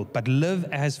for evil, but live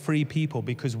as free people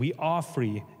because we are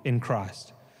free in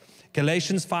Christ.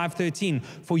 Galatians 5:13,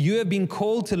 for you have been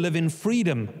called to live in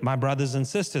freedom, my brothers and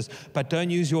sisters, but don't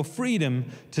use your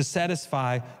freedom to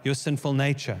satisfy your sinful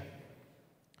nature.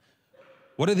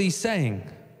 What are these saying?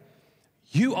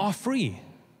 You are free.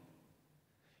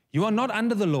 You are not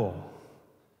under the law.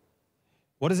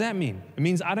 What does that mean? It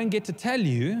means I don't get to tell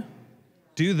you,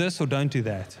 do this or don't do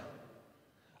that.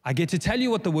 I get to tell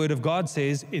you what the Word of God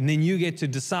says, and then you get to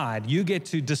decide. You get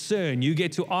to discern. You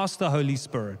get to ask the Holy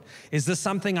Spirit, is this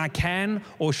something I can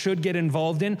or should get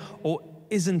involved in, or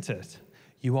isn't it?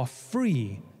 You are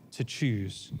free to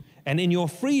choose. And in your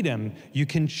freedom, you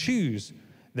can choose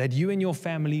that you and your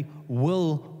family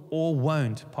will or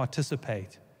won't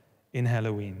participate in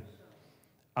Halloween.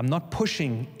 I'm not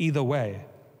pushing either way.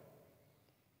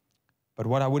 But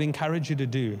what I would encourage you to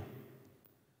do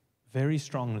very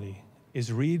strongly is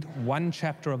read one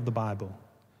chapter of the Bible.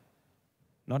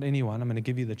 Not any one, I'm going to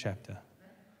give you the chapter.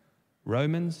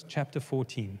 Romans chapter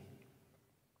 14.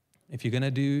 If you're going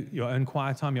to do your own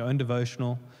quiet time, your own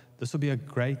devotional, this will be a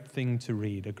great thing to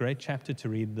read, a great chapter to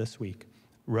read this week.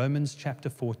 Romans chapter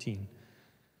 14.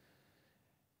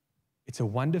 It's a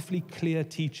wonderfully clear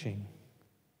teaching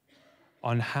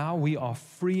on how we are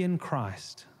free in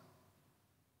Christ,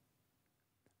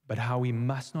 but how we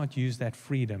must not use that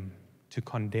freedom to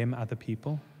condemn other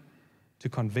people, to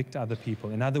convict other people.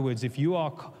 In other words, if you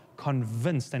are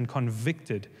convinced and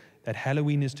convicted that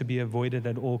Halloween is to be avoided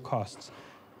at all costs,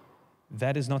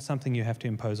 that is not something you have to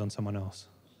impose on someone else.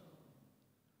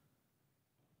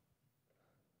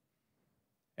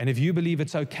 And if you believe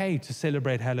it's okay to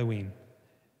celebrate Halloween,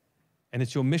 and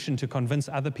it's your mission to convince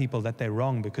other people that they're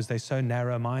wrong because they're so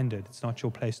narrow-minded, it's not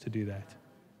your place to do that.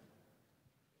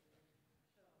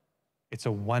 It's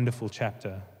a wonderful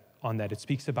chapter on that. It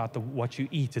speaks about what you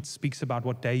eat. It speaks about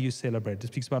what day you celebrate. It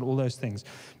speaks about all those things.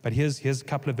 But here's a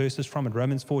couple of verses from it.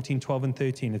 Romans 14, 12, and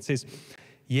 13. It says,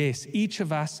 yes, each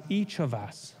of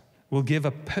us will give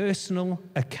a personal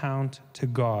account to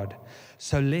God.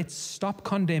 So let's stop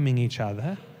condemning each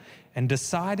other and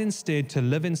decide instead to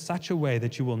live in such a way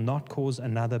that you will not cause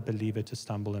another believer to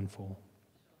stumble and fall.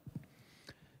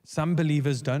 Some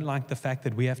believers don't like the fact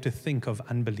that we have to think of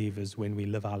unbelievers when we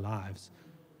live our lives.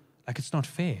 Like, it's not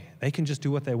fair. They can just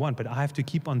do what they want, but I have to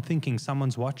keep on thinking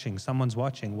someone's watching.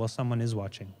 Well, someone is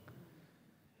watching.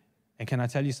 And can I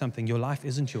tell you something? Your life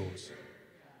isn't yours.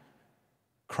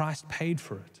 Christ paid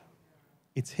for it.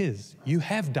 It's His. You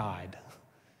have died.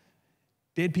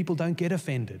 Dead people don't get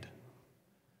offended.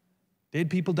 Dead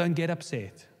people don't get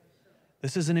upset.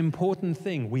 This is an important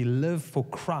thing. We live for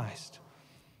Christ.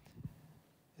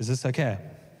 Is this okay?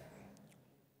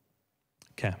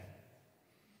 Okay.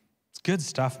 It's good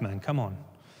stuff, man. Come on.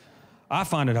 I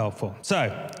find it helpful.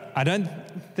 So, I don't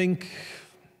think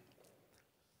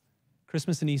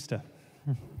Christmas and Easter.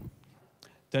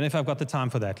 Don't know if I've got the time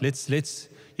for that. Let's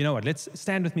you know what? Let's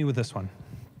stand with me with this one.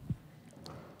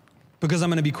 Because I'm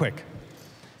going to be quick.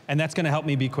 And that's going to help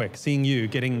me be quick, seeing you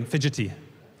getting fidgety.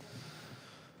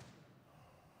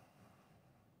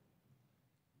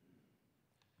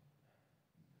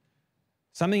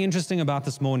 Something interesting about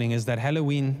this morning is that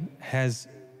Halloween has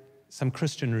some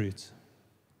Christian roots,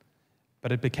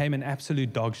 but it became an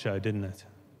absolute dog show, didn't it?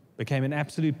 Became an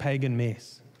absolute pagan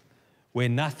mess, where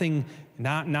nothing,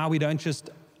 now we don't just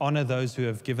honor those who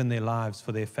have given their lives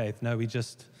for their faith. No, it's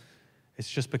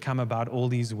just become about all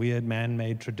these weird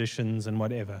man-made traditions and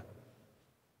whatever.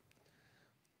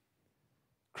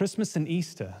 Christmas and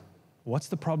Easter, what's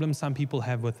the problem some people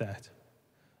have with that?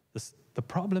 The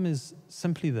problem is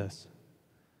simply this,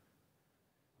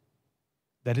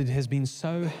 that it has been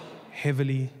so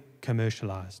heavily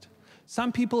commercialized.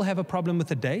 Some people have a problem with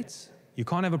the dates. You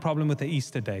can't have a problem with the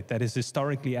Easter date. That is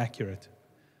historically accurate.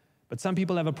 But some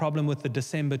people have a problem with the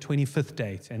December 25th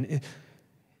date. And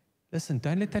listen,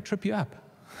 don't let that trip you up.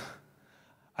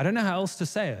 I don't know how else to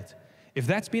say it. If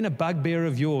that's been a bugbear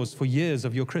of yours for years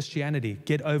of your Christianity,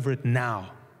 get over it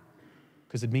now,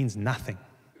 because it means nothing.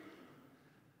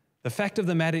 The fact of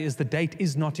the matter is the date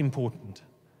is not important.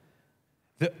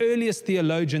 The earliest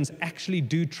theologians actually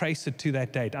do trace it to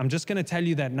that date. I'm just going to tell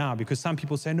you that now, because some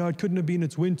people say, no, it couldn't have been,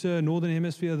 it's winter, northern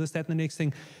hemisphere, this, that, and the next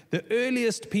thing. The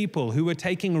earliest people who were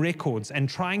taking records and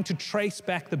trying to trace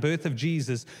back the birth of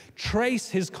Jesus, trace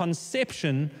his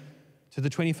conception to the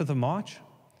 25th of March,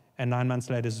 and 9 months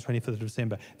later is the 25th of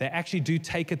December. They actually do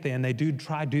take it there, and they do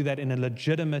try to do that in a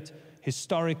legitimate,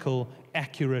 historical,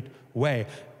 accurate way.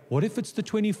 What if it's the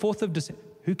 24th of December?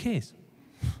 Who cares?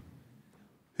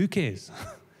 Who cares?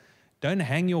 Don't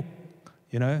hang your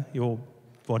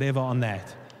whatever on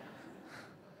that.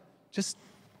 Just,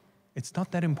 it's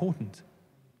not that important.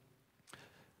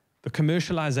 The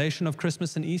commercialization of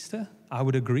Christmas and Easter, I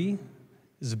would agree,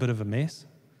 is a bit of a mess.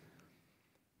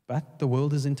 But the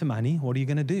world is into money. What are you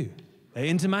going to do? They're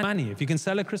into money. If you can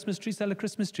sell a Christmas tree, sell a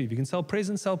Christmas tree. If you can sell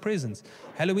presents, sell presents.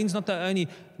 Halloween's not the only...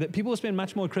 People spend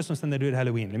much more at Christmas than they do at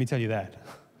Halloween. Let me tell you that.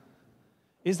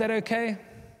 Is that okay?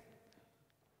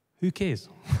 Who cares?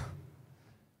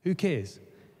 Who cares?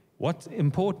 What's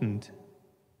important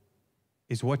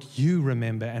is what you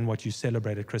remember and what you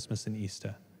celebrate at Christmas and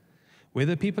Easter.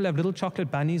 Whether people have little chocolate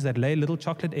bunnies that lay little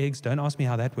chocolate eggs, don't ask me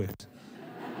how that works.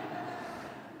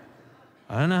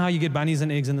 I don't know how you get bunnies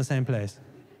and eggs in the same place.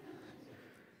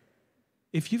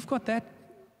 If you've got that,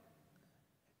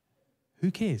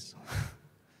 who cares?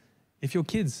 If your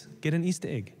kids get an Easter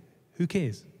egg, who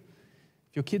cares?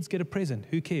 If your kids get a present,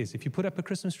 who cares? If you put up a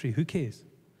Christmas tree, who cares?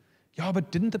 Yeah,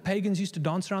 but didn't the pagans used to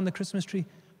dance around the Christmas tree?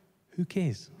 Who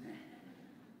cares?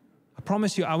 I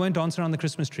promise you, I won't dance around the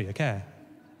Christmas tree, okay?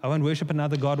 I won't worship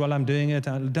another God while I'm doing it.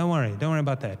 Don't worry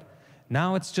about that.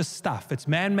 Now it's just stuff. It's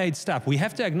man-made stuff. We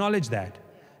have to acknowledge that.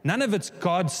 None of it's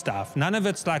God stuff. None of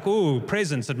it's like, oh,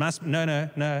 presents. It must.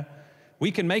 No. We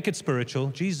can make it spiritual.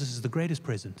 Jesus is the greatest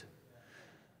present.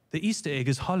 The Easter egg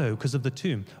is hollow because of the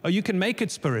tomb. Oh, you can make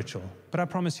it spiritual, but I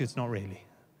promise you it's not really.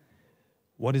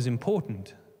 What is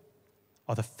important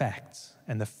are the facts.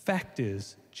 And the fact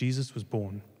is, Jesus was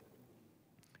born.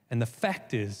 And the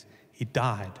fact is, he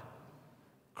died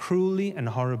cruelly and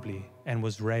horribly and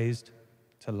was raised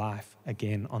to life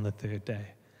again on the third day,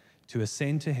 to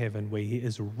ascend to heaven where he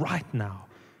is right now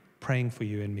praying for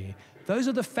you and me. Those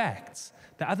are the facts.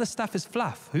 The other stuff is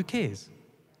fluff. Who cares?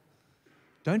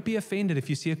 Don't be offended if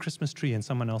you see a Christmas tree in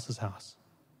someone else's house.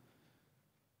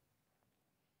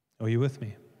 Are you with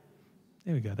me?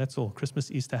 There we go. That's all. Christmas,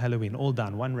 Easter, Halloween, all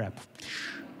done. One wrap.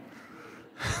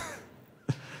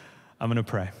 I'm going to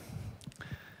pray.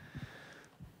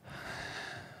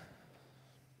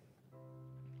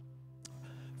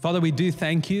 Father, we do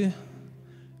thank you,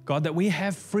 God, that we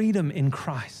have freedom in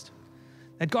Christ.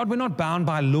 That, God, we're not bound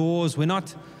by laws. We're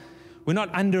not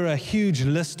under a huge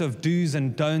list of do's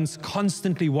and don'ts,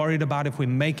 constantly worried about if we're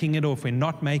making it or if we're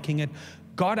not making it.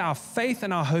 God, our faith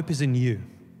and our hope is in you.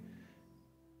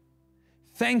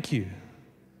 Thank you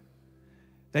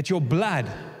that your blood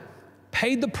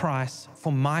paid the price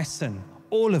for my sin,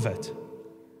 all of it,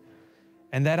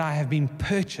 and that I have been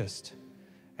purchased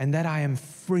and that I am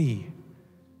free.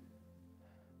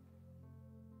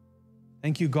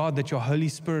 Thank you, God, that your Holy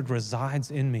Spirit resides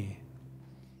in me,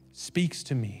 speaks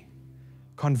to me,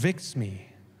 convicts me,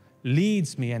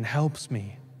 leads me, and helps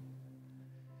me.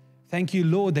 Thank you,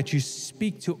 Lord, that you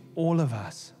speak to all of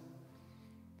us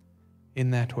in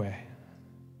that way.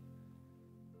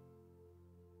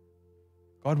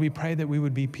 God, we pray that we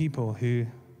would be people who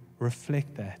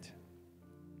reflect that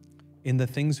in the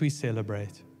things we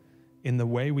celebrate, in the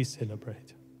way we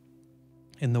celebrate,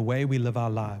 in the way we live our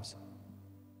lives.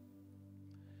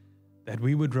 That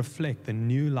we would reflect the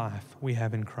new life we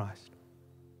have in Christ.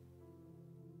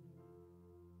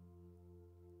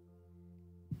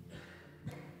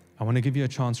 I want to give you a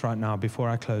chance right now before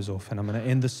I close off, and I'm going to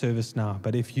end the service now.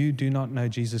 But if you do not know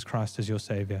Jesus Christ as your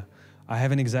Savior, I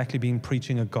haven't exactly been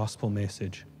preaching a gospel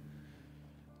message.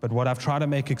 But what I've tried to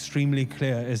make extremely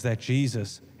clear is that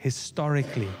Jesus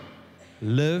historically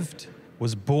lived,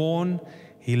 was born,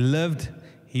 he lived,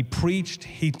 he preached,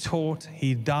 he taught,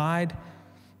 he died,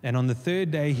 and on the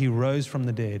third day, he rose from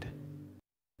the dead.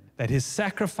 That his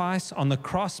sacrifice on the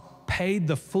cross paid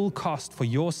the full cost for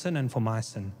your sin and for my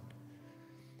sin.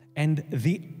 And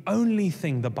the only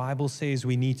thing the Bible says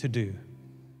we need to do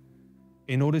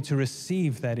in order to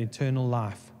receive that eternal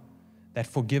life, that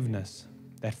forgiveness,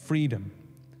 that freedom,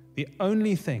 the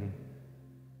only thing,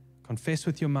 confess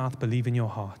with your mouth, believe in your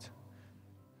heart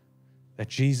that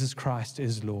Jesus Christ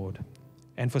is Lord.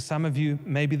 And for some of you,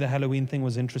 maybe the Halloween thing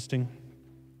was interesting.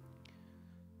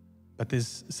 But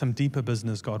there's some deeper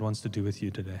business God wants to do with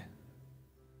you today.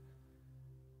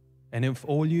 And if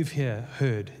all you've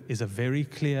heard is a very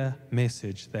clear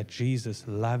message that Jesus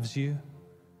loves you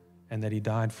and that he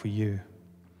died for you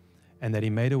and that he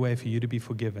made a way for you to be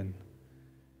forgiven,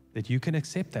 that you can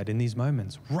accept that in these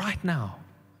moments. Right now,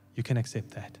 you can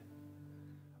accept that.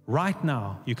 Right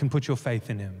now, you can put your faith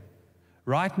in him.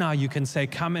 Right now, you can say,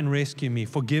 come and rescue me,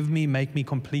 forgive me, make me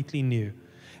completely new.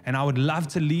 And I would love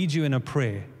to lead you in a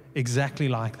prayer exactly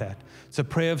like that. It's a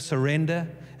prayer of surrender,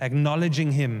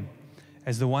 acknowledging Him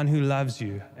as the one who loves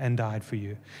you and died for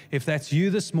you. If that's you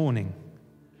this morning,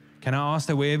 can I ask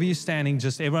that wherever you're standing,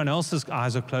 just everyone else's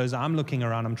eyes are closed, I'm looking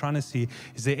around, I'm trying to see,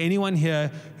 is there anyone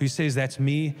here who says, that's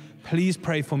me? Please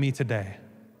pray for me today.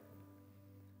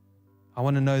 I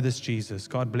want to know this Jesus.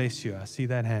 God bless you. I see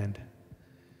that hand.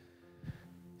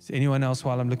 Is there anyone else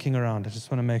while I'm looking around? I just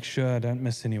want to make sure I don't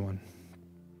miss anyone.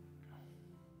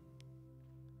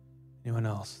 Anyone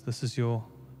else? This is your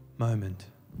moment.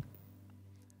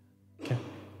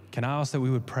 Can I ask that we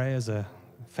would pray as a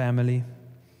family?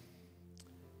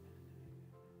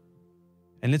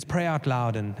 And let's pray out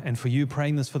loud. And for you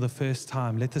praying this for the first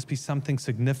time, let this be something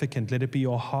significant. Let it be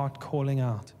your heart calling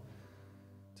out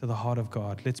to the heart of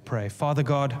God. Let's pray. Father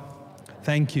God,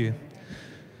 thank you.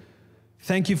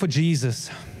 Thank you for Jesus,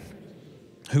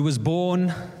 who was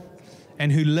born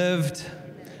and who lived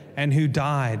and who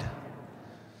died,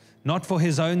 not for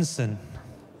his own sin,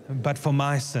 but for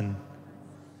my sin.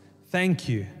 Thank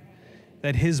you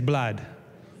that his blood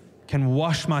can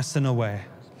wash my sin away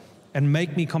and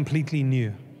make me completely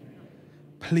new.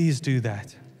 Please do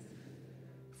that.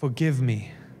 Forgive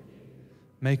me.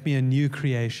 Make me a new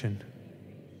creation.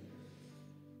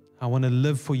 I want to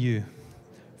live for you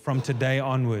from today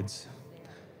onwards.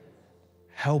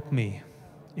 Help me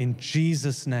in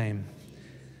Jesus' name.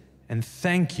 And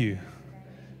thank you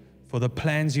for the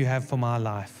plans you have for my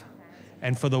life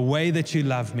and for the way that you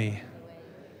love me.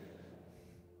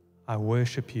 I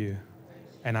worship you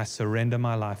and I surrender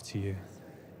my life to you.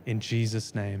 In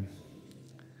Jesus' name,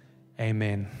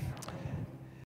 amen.